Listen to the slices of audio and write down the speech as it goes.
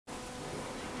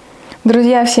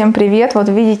Друзья, всем привет! Вот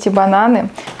видите бананы,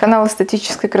 канал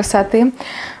эстетической красоты.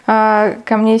 Ко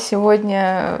мне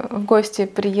сегодня в гости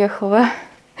приехала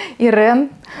Ирен.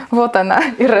 Вот она,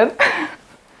 Ирен.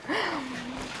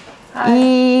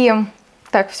 И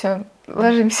так, все,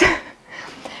 ложимся.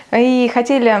 И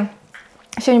хотели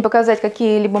сегодня показать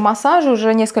какие-либо массажи,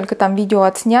 уже несколько там видео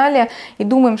отсняли, и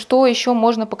думаем, что еще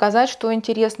можно показать, что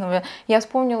интересного. Я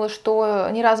вспомнила, что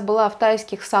не раз была в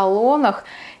тайских салонах,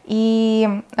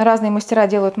 и разные мастера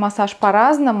делают массаж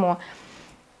по-разному,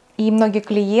 и многие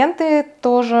клиенты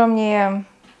тоже мне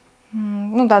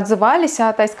отзывались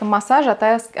о тайском массаже,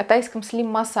 о тайском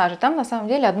слим-массаже. Там на самом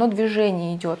деле одно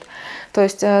движение идет. То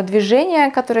есть движение,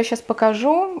 которое я сейчас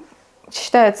покажу,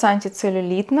 считается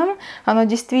антицеллюлитным. Оно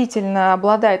действительно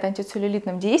обладает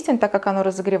антицеллюлитным действием, так как оно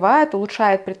разогревает,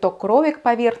 улучшает приток крови к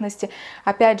поверхности.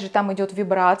 Опять же, там идет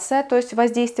вибрация, то есть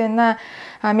воздействие на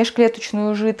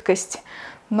межклеточную жидкость.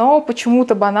 Но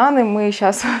почему-то бананы, мы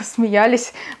сейчас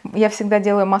смеялись, я всегда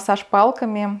делаю массаж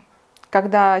палками,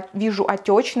 когда вижу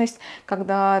отечность,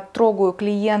 когда трогаю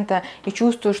клиента и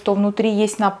чувствую, что внутри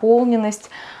есть наполненность,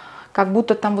 как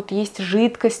будто там вот есть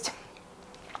жидкость.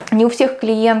 Не у всех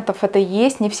клиентов это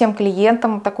есть, не всем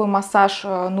клиентам такой массаж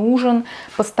нужен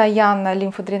постоянно,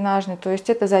 лимфодренажный. То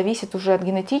есть это зависит уже от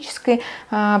генетической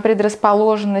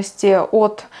предрасположенности,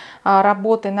 от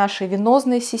работы нашей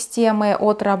венозной системы,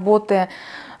 от работы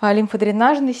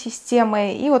лимфодренажной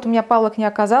системы. И вот у меня палок не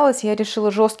оказалось, я решила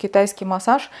жесткий тайский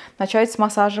массаж начать с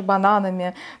массажа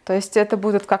бананами. То есть это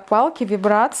будут как палки,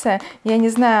 вибрация. Я не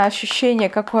знаю, ощущение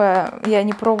какое, я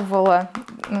не пробовала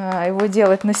его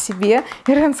делать на себе.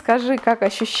 Ирен, скажи, как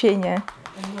ощущение?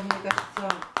 Мне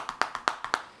кажется,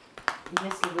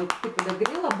 если бы ты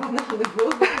подогрела бананы,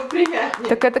 было бы приятнее.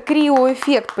 Так это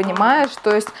криоэффект, понимаешь?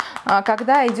 То есть,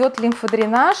 когда идет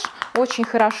лимфодренаж, очень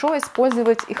хорошо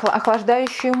использовать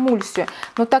охлаждающую эмульсию.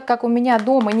 Но так как у меня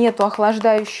дома нету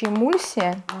охлаждающей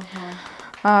эмульсии,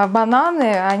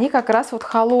 бананы, они как раз вот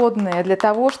холодные, для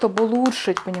того, чтобы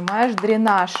улучшить, понимаешь,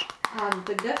 дренаж. Ну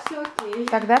тогда все окей.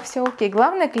 Тогда все окей.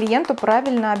 Главное клиенту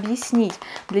правильно объяснить,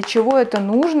 для чего это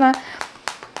нужно,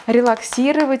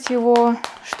 релаксировать его,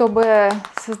 чтобы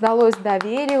создалось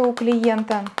доверие у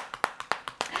клиента.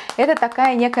 Это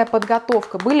такая некая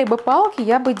подготовка. Были бы палки,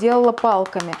 я бы делала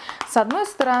палками. С одной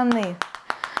стороны,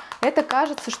 это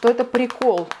кажется, что это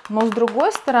прикол, но с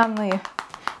другой стороны,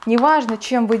 неважно,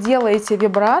 чем вы делаете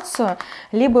вибрацию,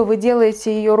 либо вы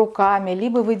делаете ее руками,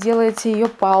 либо вы делаете ее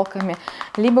палками,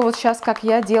 либо вот сейчас, как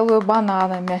я делаю,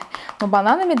 бананами. Но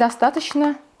бананами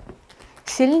достаточно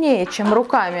сильнее, чем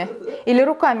руками. Или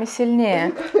руками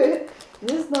сильнее?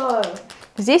 Не знаю.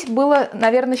 Здесь было,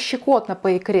 наверное, щекотно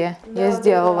по икре, да, я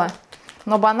сделала. Да.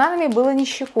 Но бананами было не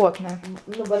щекотно.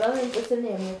 Но бананами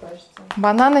посильнее, мне кажется.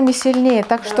 Бананами сильнее,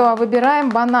 так что выбираем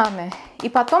бананы. И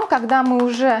потом, когда мы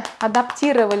уже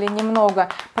адаптировали немного,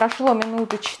 прошло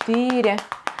минуты 4-3,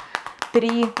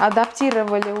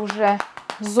 адаптировали уже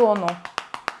зону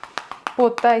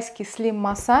под тайский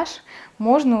слим-массаж,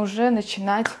 можно уже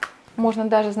начинать. Можно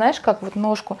даже, знаешь, как вот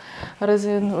ножку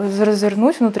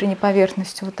развернуть внутренней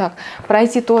поверхностью, вот так.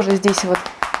 Пройти тоже здесь вот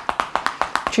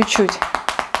чуть-чуть.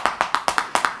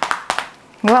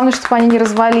 Главное, чтобы они не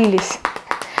развалились.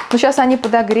 Но сейчас они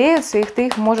подогреются, и ты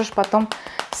их можешь потом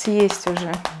съесть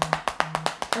уже.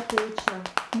 Отлично.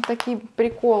 Вот такие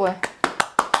приколы.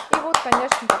 И вот,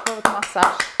 конечно, такой вот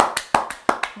массаж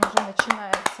уже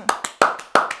начинается.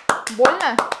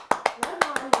 Больно?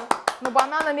 Ну,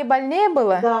 бананами больнее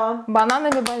было? Да.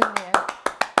 Бананами больнее.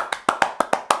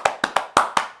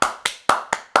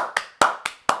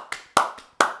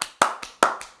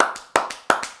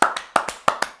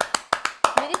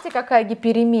 Видите, какая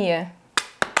гиперемия?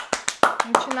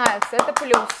 Начинается. Это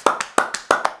плюс.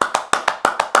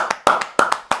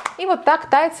 И вот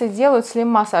так тайцы делают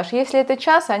слим-массаж. Если это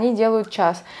час, они делают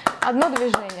час. Одно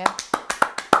движение.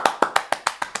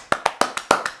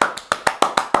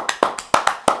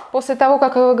 После того,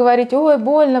 как вы говорите, ой,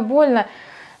 больно, больно,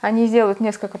 они делают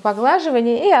несколько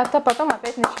поглаживаний, и потом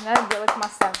опять начинают делать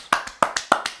массаж.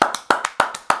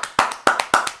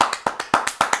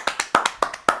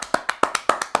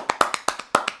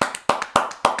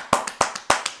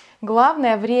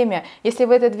 Главное время, если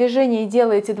вы это движение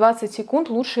делаете 20 секунд,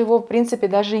 лучше его в принципе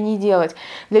даже и не делать.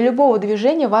 Для любого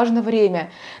движения важно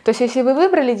время. То есть если вы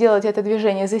выбрали делать это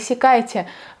движение, засекайте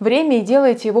время и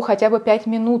делайте его хотя бы 5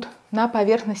 минут на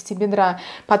поверхности бедра.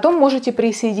 Потом можете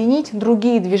присоединить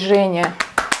другие движения.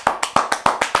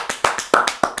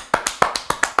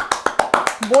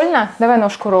 Больно? Давай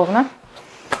ножку ровно.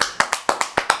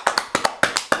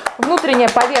 Внутренняя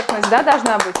поверхность, да,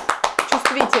 должна быть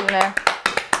чувствительная.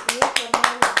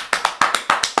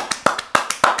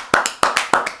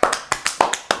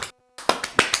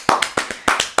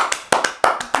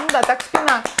 да, так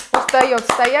спина устает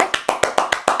стоять.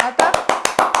 А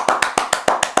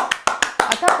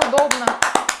так удобно.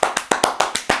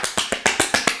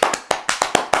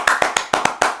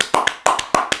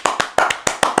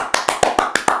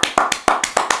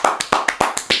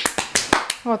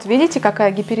 Вот, видите,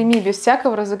 какая гиперемия без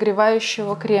всякого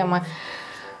разогревающего крема.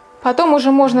 Потом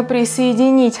уже можно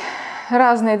присоединить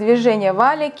разные движения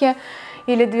валики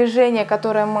или движения,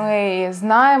 которые мы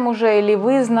знаем уже, или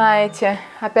вы знаете.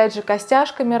 Опять же,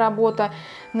 костяшками работа,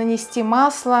 нанести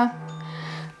масло.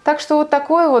 Так что вот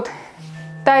такой вот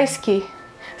тайский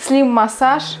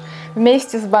слим-массаж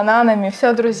вместе с бананами.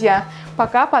 Все, друзья,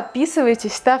 пока,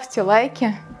 подписывайтесь, ставьте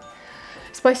лайки.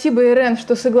 Спасибо, Ирен,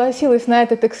 что согласилась на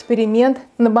этот эксперимент,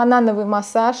 на банановый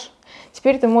массаж.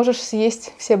 Теперь ты можешь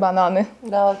съесть все бананы.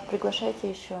 Да, приглашайте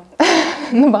еще.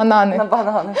 На бананы. На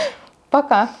бананы.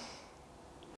 Пока.